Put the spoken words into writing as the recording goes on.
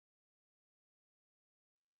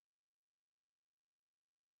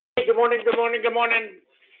Hey, good morning, good morning, good morning.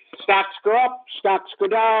 Stocks go up, stocks go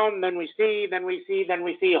down, then we see.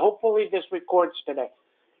 Hopefully this records today.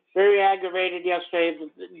 Very aggravated yesterday.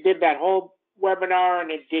 Did that whole webinar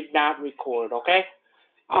and it did not record, okay?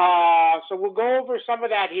 So we'll go over some of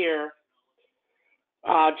that here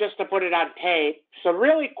just to put it on tape. So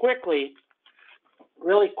really quickly,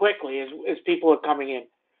 as people are coming in,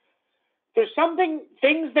 there's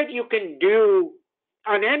things that you can do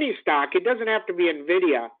on any stock. It doesn't have to be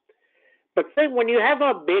NVIDIA. But then when you have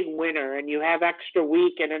a big winner and you have extra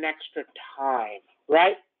week and an extra time,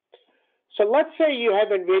 right? So let's say you have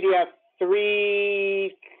NVIDIA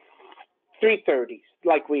 330s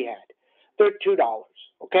like we had. They're $2,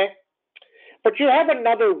 okay? But you have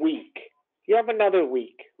another week.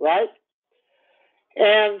 Right?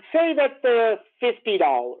 And say that they're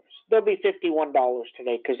 $50. They'll be $51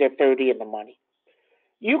 today because they're 30 in the money.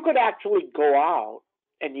 You could actually go out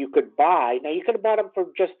and you could buy. Now, you could have bought them for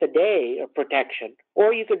just a day of protection,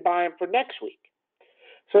 or you could buy them for next week.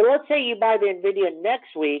 So let's say you buy the NVIDIA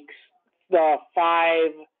next week's, the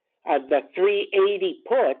 380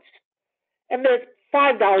 puts, and they're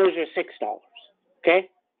 $5 or $6, okay?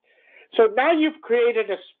 So now you've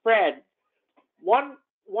created a spread, one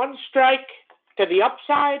strike to the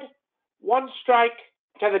upside, one strike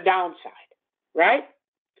to the downside, right?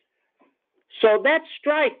 So that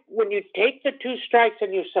strike, when you take the two strikes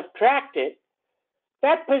and you subtract it,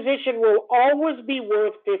 that position will always be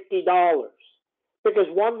worth $50 because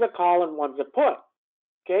one's a call and one's a put.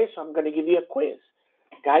 Okay, so I'm going to give you a quiz.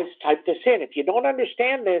 Guys, type this in. If you don't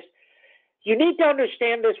understand this, you need to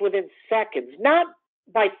understand this within seconds, not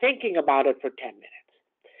by thinking about it for 10 minutes.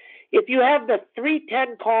 If you have the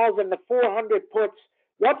 310 calls and the 400 puts,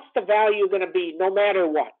 what's the value going to be no matter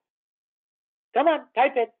what? Come on,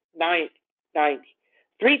 type it. 90.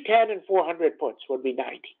 310 and 400 puts would be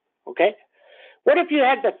 90, okay? What if you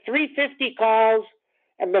had the 350 calls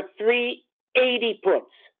and the 380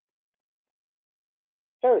 puts?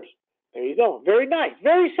 30. There you go. Very nice.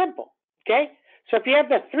 Very simple, okay? So if you have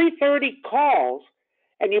the 330 calls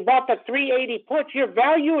and you bought the 380 puts, your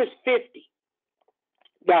value is 50.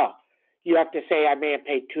 Now, you have to say I may have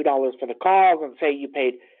paid $2 for the calls and say you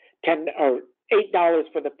paid $10 or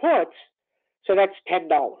 $8 for the puts, so that's $10.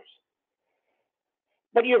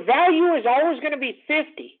 But your value is always going to be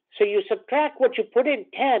 50. So you subtract what you put in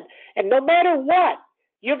 10, and no matter what,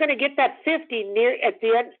 you're going to get that 50 at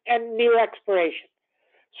the end near expiration.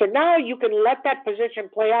 So now you can let that position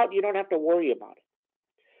play out. You don't have to worry about it.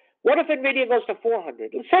 What if NVIDIA goes to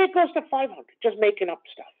 400? Let's say it goes to 500, just making up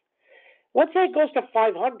stuff. Let's say it goes to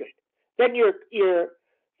 500. Then your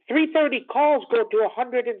 330 calls go to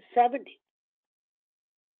 170.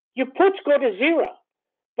 Your puts go to 0.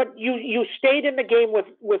 But you stayed in the game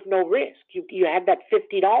with no risk. You had that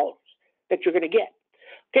 $50 that you're going to get.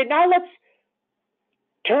 Okay, now let's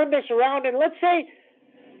turn this around and let's say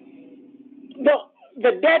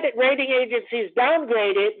the debt rating agencies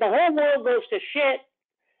downgrade it, the whole world goes to shit,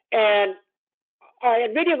 and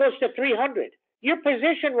NVIDIA goes to 300. Your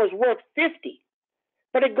position was worth 50,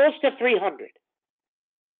 but it goes to 300.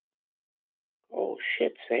 Oh,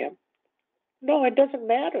 shit, Sam. No, it doesn't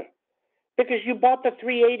matter because you bought the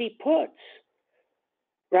 380 puts,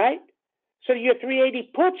 right? So your 380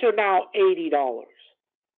 puts are now $80,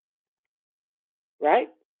 right?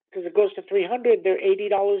 Because it goes to 300, they're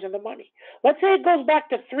 $80 in the money. Let's say it goes back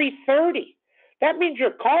to 330. That means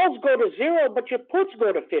your calls go to 0, but your puts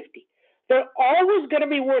go to 50. They're always going to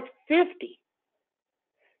be worth 50.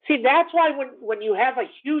 See, that's why when you have a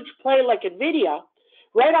huge play like NVIDIA,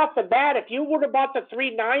 right off the bat, if you would have bought the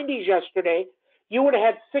 390s yesterday, you would have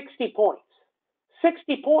had 60 points.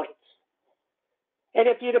 60 points. And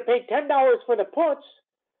if you'd have paid $10 for the puts,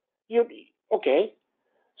 okay.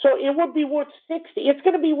 So it would be worth 60. It's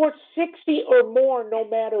going to be worth 60 or more no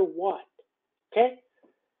matter what. Okay?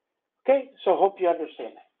 Okay, so hope you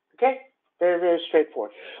understand that. Okay? Very, very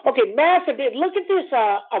straightforward. Okay, massive. Look at this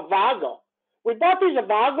Avago. We bought these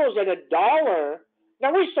Avagos at $1.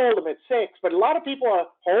 Now, we sold them at $6, but a lot of people are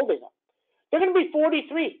holding them. They're going to be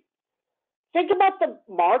 43. Think about the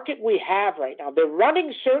market we have right now. They're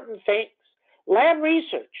running certain things. Lam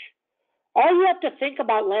Research. All you have to think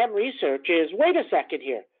about Lam Research is, wait a second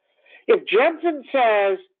here. If Jensen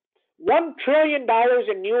says $1 trillion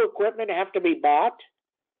in new equipment have to be bought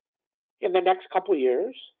in the next couple of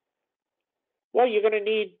years, well, you're going to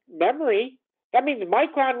need memory. That means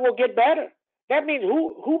Micron will get better. That means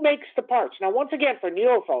who makes the parts? Now, once again, for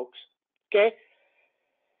Neo folks, okay,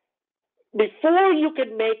 before you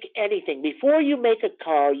can make anything, before you make a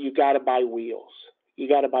car, you got to buy wheels. You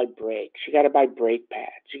got to buy brakes. You got to buy brake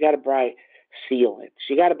pads. You got to buy sealants.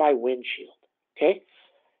 You got to buy windshield, okay?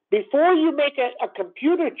 Before you make a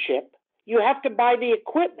computer chip, you have to buy the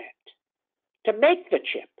equipment to make the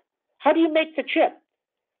chip. How do you make the chip?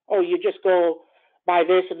 Oh, you just go buy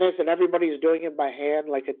this and this, and everybody's doing it by hand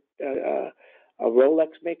like a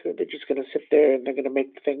Rolex maker. They're just going to sit there and they're going to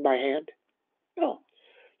make the thing by hand. No.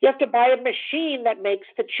 You have to buy a machine that makes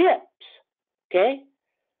the chips, okay?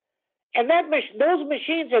 And those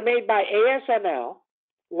machines are made by ASML,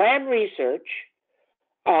 Lam Research,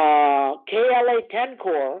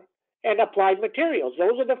 KLA-Tencor, and Applied Materials.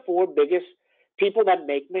 Those are the four biggest people that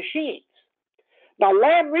make machines. Now,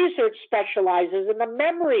 Lam Research specializes in the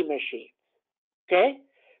memory machines, okay?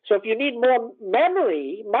 So if you need more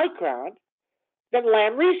memory, Micron, then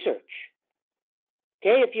Lam Research.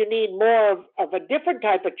 Okay, if you need more of a different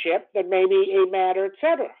type of chip, then maybe AMAT or et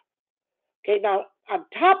cetera. Okay, now on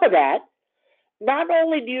top of that, not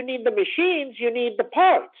only do you need the machines, you need the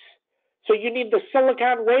parts. So you need the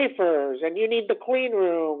silicon wafers, and you need the clean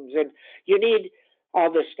rooms, and you need all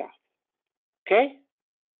this stuff. Okay?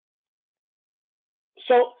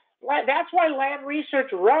 So that's why Lam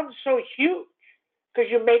Research runs so huge, because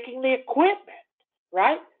you're making the equipment,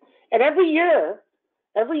 right? And every year,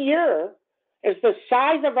 as the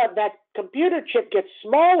size of that computer chip gets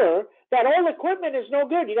smaller, that old equipment is no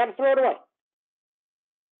good. You got to throw it away.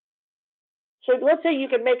 So let's say you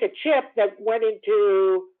can make a chip that went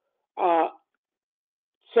into,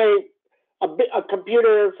 say, a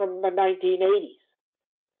computer from the 1980s.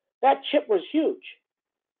 That chip was huge.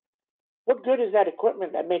 What good is that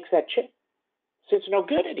equipment that makes that chip? So it's no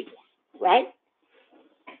good anymore, right?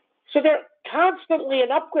 So they're constantly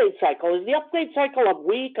an upgrade cycle. Is the upgrade cycle a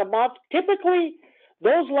week, a month? Typically,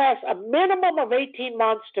 those last a minimum of 18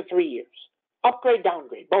 months to 3 years. Upgrade,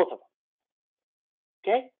 downgrade, both of them.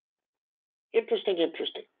 Okay? Interesting.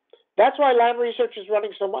 That's why Lam Research is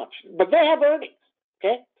running so much. But they have earnings.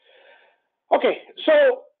 Okay,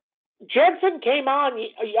 so Jensen came on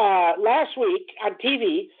last week on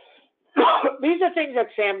TV. These are things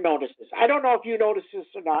that Sam notices. I don't know if you notice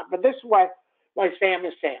this or not, but this is why Sam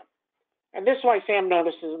is Sam. And this is why Sam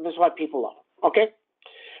notices, and this is why people love him. Okay?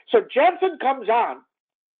 So Jensen comes on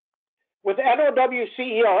with NOW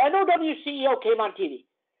CEO. NOW CEO came on TV,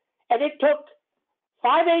 and it took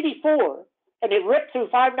 584, and it ripped through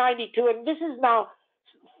 592, and this is now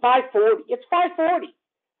 540. It's 540.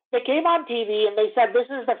 They came on TV, and they said, this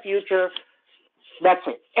is the future. That's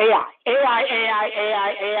it.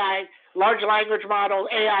 AI, large language model,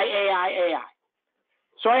 AI.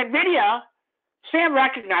 So NVIDIA, Sam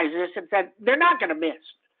recognized this and said, they're not going to miss.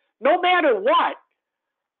 No matter what,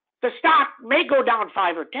 the stock may go down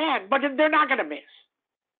 5 or 10, but they're not going to miss.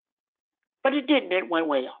 But it didn't. It went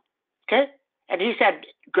way up. Okay? And he said,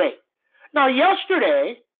 great. Now,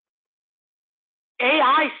 yesterday,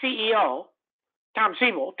 AI CEO, Tom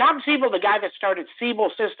Siebel, the guy that started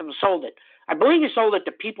Siebel Systems, sold it. I believe he sold it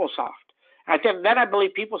to PeopleSoft. Then I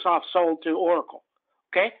believe PeopleSoft sold to Oracle.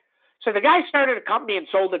 Okay? So the guy started a company and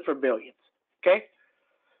sold it for billions. Okay?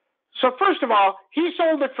 So first of all, he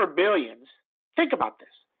sold it for billions. Think about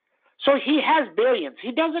this. So he has billions.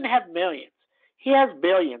 He doesn't have millions. He has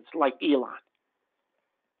billions like Elon.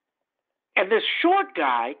 And this short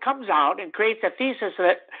guy comes out and creates a thesis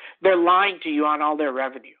that they're lying to you on all their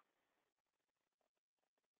revenue.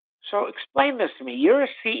 So explain this to me. You're a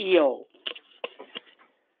CEO,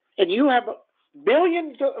 and you have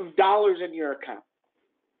billions of dollars in your account.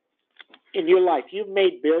 In your life, you've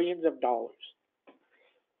made billions of dollars.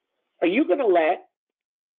 Are you going to let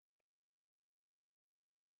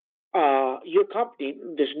your company,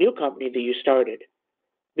 this new company that you started,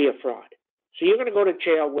 be a fraud? So you're going to go to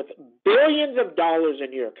jail with billions of dollars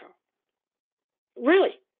in your account.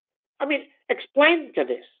 Really? I mean, explain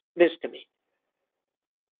this to me.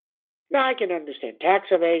 Now I can understand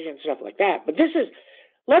tax evasion and stuff like that, but this is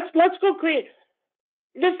let's go create.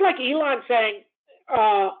 This is like Elon saying,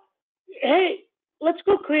 "Hey, let's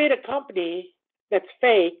go create a company that's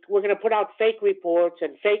fake. We're going to put out fake reports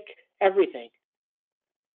and fake everything.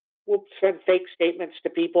 We'll send fake statements to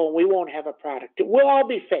people, and we won't have a product. We'll all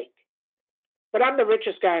be fake. But I'm the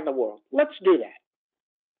richest guy in the world. Let's do that."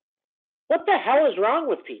 What the hell is wrong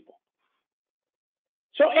with people?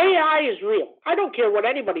 So AI is real. I don't care what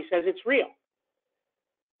anybody says, it's real.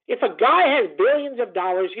 If a guy has billions of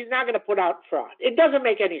dollars, he's not going to put out fraud. It doesn't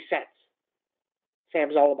make any sense.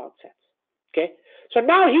 Sam's all about sense. Okay? So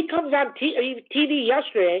now he comes on TV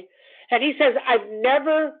yesterday, and he says, I've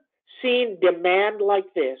never seen demand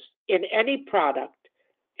like this in any product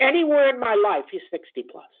anywhere in my life. He's 60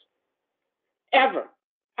 plus. Ever.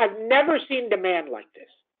 I've never seen demand like this.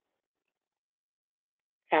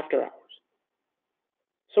 After hours.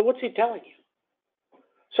 So what's he telling you?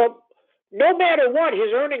 So no matter what,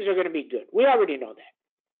 his earnings are going to be good. We already know that.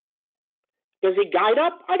 Does he guide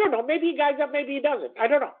up? I don't know. Maybe he guides up, maybe he doesn't. I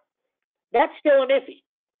don't know. That's still an iffy.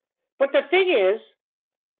 But the thing is,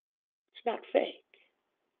 it's not fake.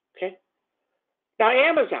 Okay? Now,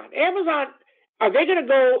 Amazon, are they going to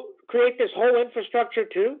go create this whole infrastructure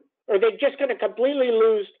too? Or are they just going to completely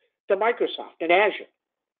lose to Microsoft and Azure?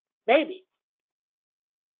 Maybe.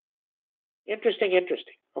 Interesting.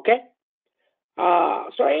 Okay?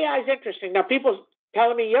 So AI is interesting. Now, people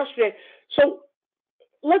telling me yesterday, so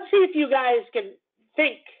let's see if you guys can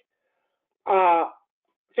think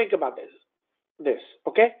about this,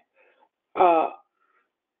 okay?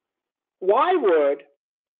 Why would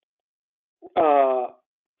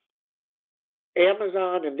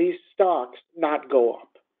Amazon and these stocks not go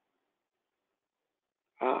up?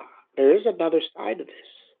 There is another side of this.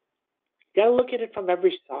 You got to look at it from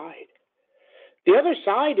every side. The other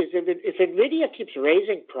side is if NVIDIA keeps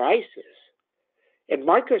raising prices and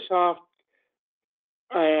Microsoft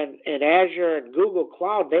and Azure and Google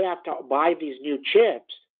Cloud, they have to buy these new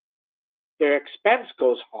chips, their expense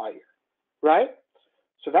goes higher, right?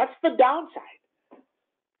 So that's the downside.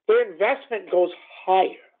 Their investment goes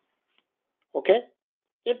higher. Okay?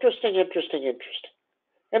 Interesting.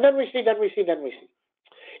 And then we see.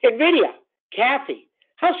 NVIDIA, Kathy,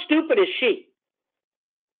 how stupid is she?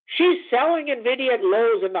 She's selling NVIDIA at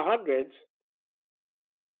lows in the hundreds,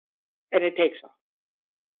 and it takes off.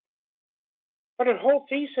 But her whole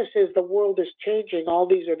thesis is the world is changing. All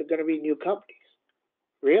these are going to be new companies.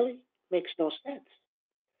 Really? Makes no sense.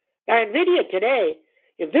 Now, NVIDIA today,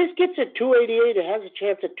 if this gets at 288, it has a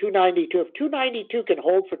chance at 292. If 292 can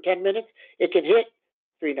hold for 10 minutes, it can hit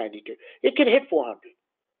 392. It can hit 400.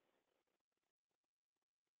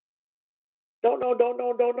 Don't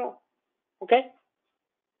know. Okay?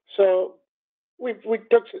 So we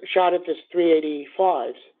took a shot at this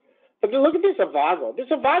 385s. But look at this Avago. This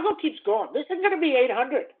Avago keeps going. This is going to be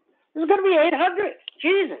 800. This is going to be 800.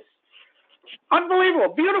 Jesus.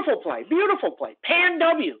 Unbelievable. Beautiful play. Pan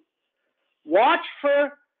W. Watch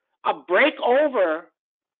for a break over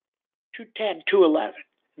 210, 211.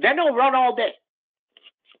 Then it'll run all day.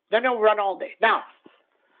 Now,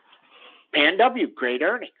 Pan W, great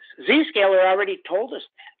earnings. Zscaler already told us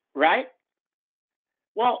that, right?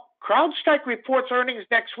 Well, CrowdStrike reports earnings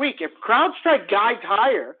next week. If CrowdStrike guides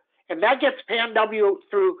higher, and that gets Pan W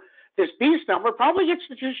through this beast number, probably gets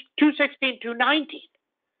to 216, 219.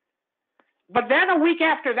 But then a week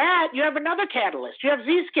after that, you have another catalyst. You have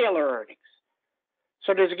Zscaler earnings.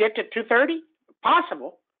 So does it get to 230?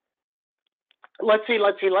 Possible. Let's see.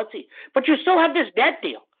 But you still have this debt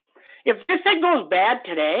deal. If this thing goes bad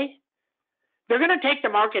today, they're going to take the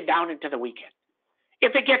market down into the weekend.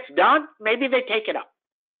 If it gets done, maybe they take it up.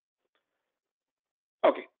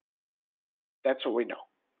 Okay. That's what we know.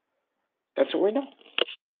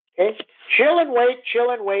 Okay? Chill and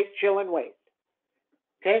wait.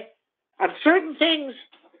 Okay? On certain things,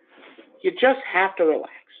 you just have to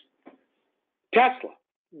relax. Tesla.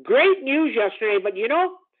 Great news yesterday, but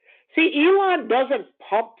see, Elon doesn't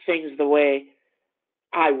pump things the way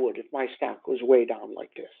I would if my stock was way down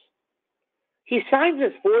like this. He signs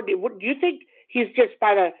this 4 deal. Do you think he's just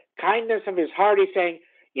by the kindness of his heart, he's saying,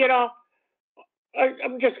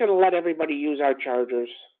 I'm just going to let everybody use our chargers.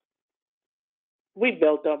 We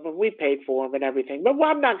built them and we paid for them and everything, but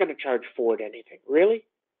I'm not going to charge Ford anything. Really?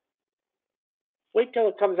 Wait till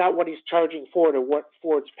it comes out what he's charging Ford or what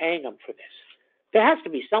Ford's paying him for this. There has to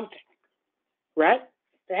be something, right?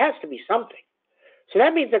 There has to be something. So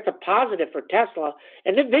that means that's a positive for Tesla.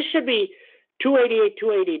 And then this should be 288,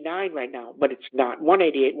 289 right now, but it's not.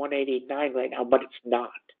 188, 189 right now, but it's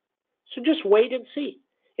not. So just wait and see.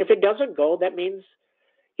 If it doesn't go, that means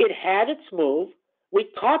it had its move. We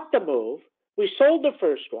caught the move. We sold the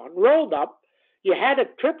first one, rolled up. You had a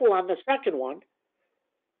triple on the second one,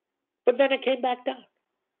 but then it came back down.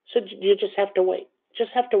 So you just have to wait.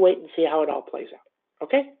 Just have to wait and see how it all plays out.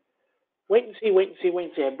 Okay? Wait and see.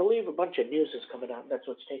 I believe a bunch of news is coming out. That's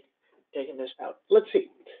what's taking this out. Let's see.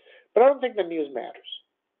 But I don't think the news matters.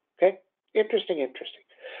 Okay? Interesting.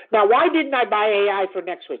 Now, why didn't I buy AI for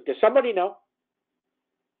next week? Does somebody know?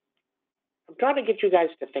 I'm trying to get you guys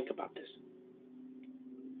to think about this.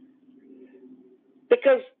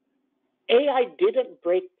 Because AI didn't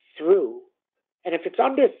break through, and if it's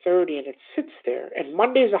under 30 and it sits there, and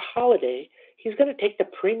Monday's a holiday, he's going to take the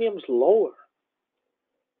premiums lower.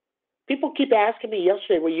 People keep asking me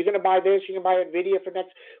yesterday, well, you're going to buy this, you're going to buy NVIDIA for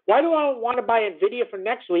next. Why do I want to buy NVIDIA for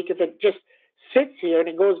next week if it just sits here and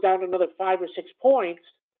it goes down another 5 or 6 points,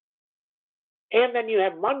 and then you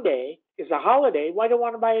have Monday is a holiday? Why do I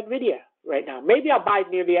want to buy NVIDIA? right now. Maybe I'll buy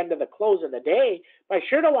it near the end of the close of the day, but I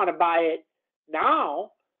sure don't want to buy it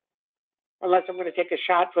now unless I'm going to take a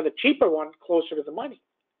shot for the cheaper one closer to the money.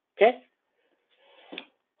 Okay?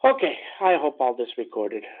 Okay, I hope all this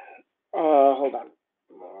recorded. Hold on.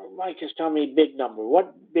 Mike is telling me big number.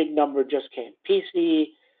 What big number just came? PCE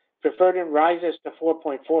preferred and rises to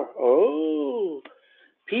 4.4. Oh,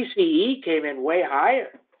 PCE came in way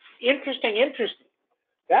higher. Interesting.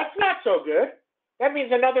 That's not so good. That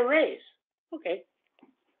means another raise. Okay.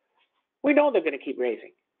 We know they're going to keep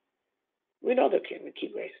raising.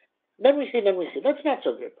 Then we see. That's not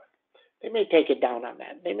so good. They may take it down on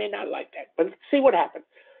that. They may not like that. But let's see what happens.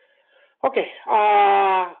 Okay.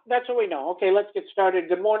 That's what we know. Okay, let's get started.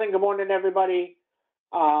 Good morning, everybody.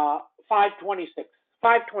 5/26.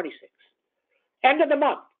 End of the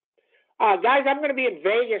month. Guys, I'm going to be in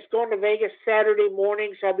Vegas, going to Vegas Saturday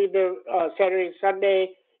morning. So I'll be there Saturday and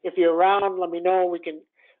Sunday. If you're around, let me know. We can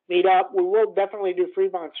meet up. We will definitely do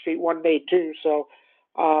Fremont Street one day too. So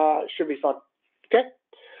should be fun. Okay.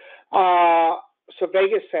 So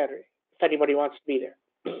Vegas Saturday, if anybody wants to be there.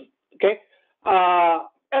 Okay.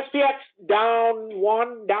 SPX down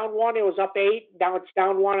one. It was up 8. Now it's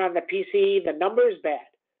down 1 on the PCE. The number is bad.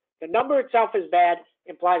 The number itself is bad.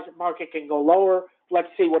 Implies the market can go lower. Let's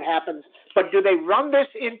see what happens. But do they run this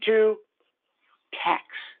into tax?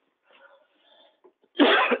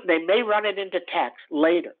 They may run it into tax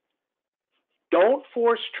later. Don't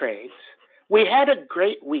force trades. We had a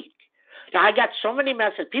great week. Now, I got so many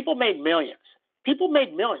messages. People made millions.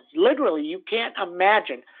 Literally, you can't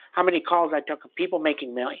imagine how many calls I took of people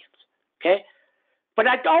making millions. Okay? But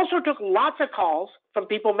I also took lots of calls from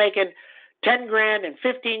people making 10 grand and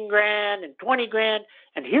 15 grand and 20 grand.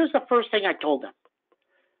 And here's the first thing I told them.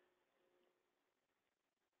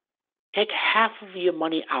 Take half of your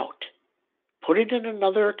money out, put it in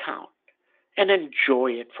another account, and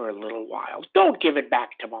enjoy it for a little while. Don't give it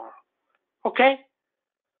back tomorrow. Okay?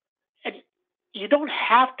 And you don't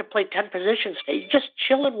have to play 10 positions today. Just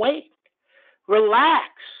chill and wait.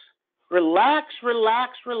 Relax.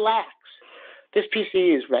 This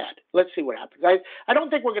PCE is bad. Let's see what happens. I don't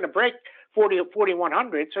think we're going to break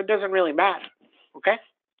 4,100, so it doesn't really matter. Okay?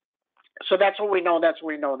 So that's what we know.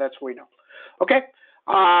 Okay?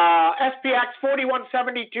 SPX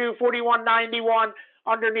 4172, 4191,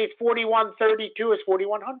 underneath 4132 is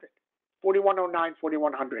 4100. 4109,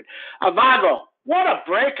 4100. Avago, what a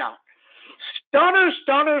breakout. Stunner.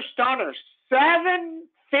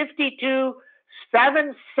 752,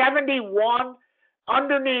 771,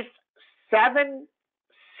 underneath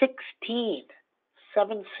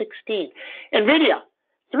 716. NVIDIA,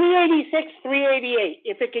 386, 388.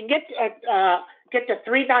 If it can get to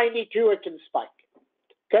 392, it can spike.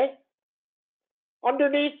 Okay?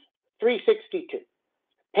 Underneath 362.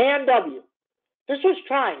 PAN-W. This was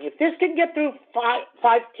trying. If this can get through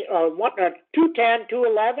 210,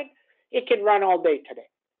 211, it can run all day today.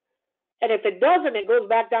 And if it doesn't, it goes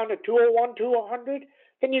back down to 201, 200,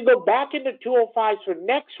 then you go back into 205 for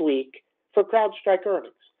next week for CrowdStrike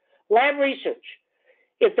earnings. Lam Research.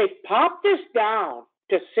 If they pop this down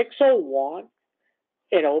to 601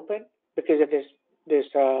 and open because of this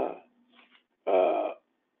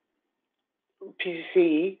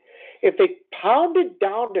PCE, if they pound it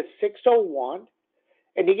down to 601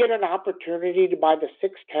 and you get an opportunity to buy the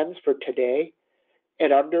 610s for today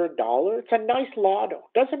at under $1, it's a nice lotto.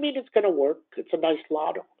 Doesn't mean it's going to work. It's a nice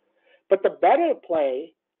lotto. But the better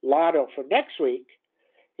play lotto for next week,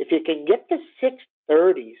 if you can get the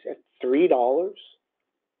 630s at $3,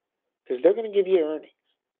 because they're going to give you earnings.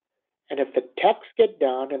 And if the techs get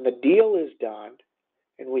done and the deal is done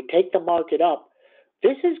and we take the market up,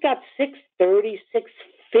 this has got 630,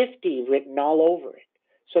 650 written all over it.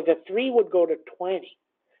 So the 3 would go to 20.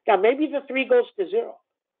 Now, maybe the 3 goes to 0.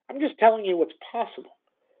 I'm just telling you what's possible.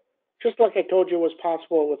 Just like I told you was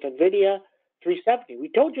possible with NVIDIA, 370. We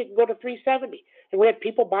told you it can go to 370. And we had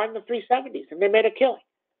people buying the 370s, and they made a killing.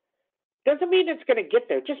 Doesn't mean it's going to get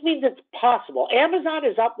there. It just means it's possible. Amazon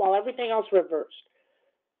is up while everything else reversed.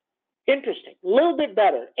 Interesting. A little bit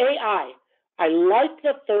better. AI. I like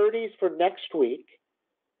the 30s for next week,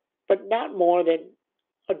 but not more than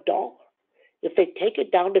 $1. If they take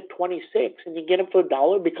it down to 26 and you get them for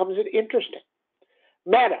 $1, it becomes interesting.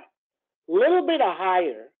 Meta. Little bit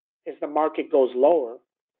higher as the market goes lower.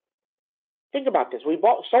 Think about this. We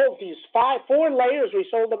sold these 4 layers. We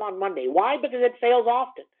sold them on Monday. Why? Because it fails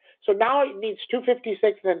often. So now it needs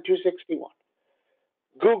 256 and then 261.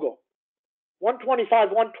 Google,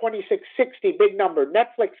 125, 126, 60, big number.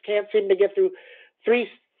 Netflix can't seem to get through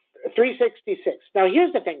 366. Now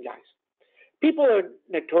here's the thing, guys. People are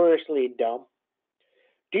notoriously dumb.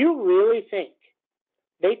 Do you really think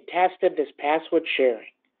They tested this password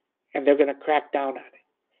sharing, and they're going to crack down on it.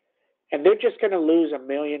 And they're just going to lose 1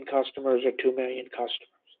 million customers or 2 million customers.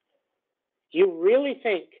 You really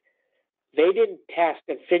think they didn't test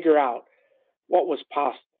and figure out what was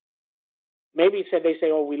possible? Maybe they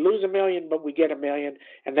say, oh, we lose 1 million, but we get 1 million,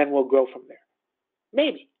 and then we'll grow from there.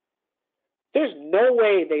 Maybe. There's no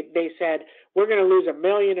way they said, we're going to lose 1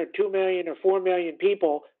 million or 2 million or 4 million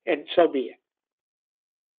people, and so be it.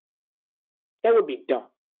 That would be dumb,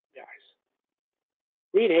 guys.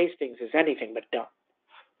 Reed Hastings is anything but dumb.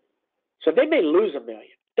 So they may lose 1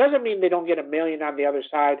 million. Doesn't mean they don't get 1 million on the other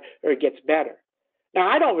side or it gets better. Now,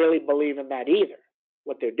 I don't really believe in that either,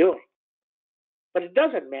 what they're doing. But it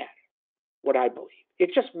doesn't matter what I believe.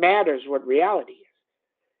 It just matters what reality is.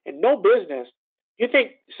 In no business, you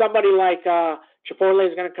think somebody like Chipotle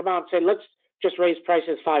is going to come out and say, let's just raise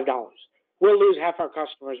prices $5. We'll lose half our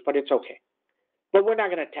customers, but it's okay. But we're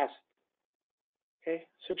not going to test it. Okay?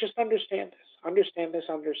 So just understand this. Understand this,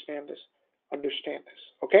 understand this, understand this.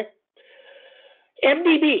 Okay?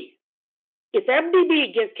 MDB. If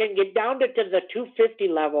MDB can get down to the 250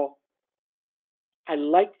 level, I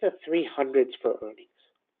like the 300s for earnings.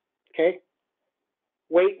 Okay?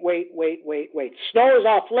 Wait. Snow is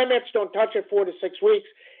off limits. Don't touch it 4 to 6 weeks.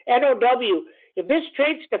 NOW. If this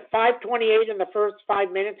trades to 528 in the first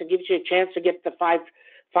 5 minutes and gives you a chance to get the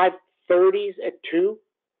 530s at 2,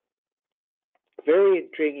 very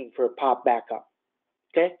intriguing for a pop back up.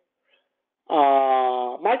 Okay?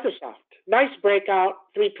 Microsoft. Nice breakout,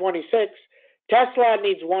 326. Tesla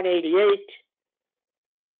needs 188.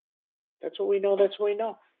 That's what we know. That's what we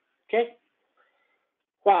know. Okay?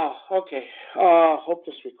 Wow. Okay. Hope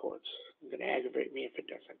this records. It's going to aggravate me if it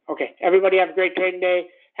doesn't. Okay. Everybody have a great trading day.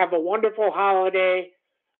 Have a wonderful holiday.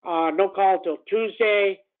 No call till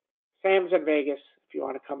Tuesday. Sam's in Vegas if you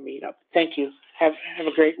want to come meet up. Thank you. Have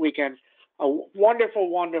a great weekend. A wonderful,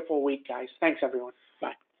 wonderful week, guys. Thanks, everyone.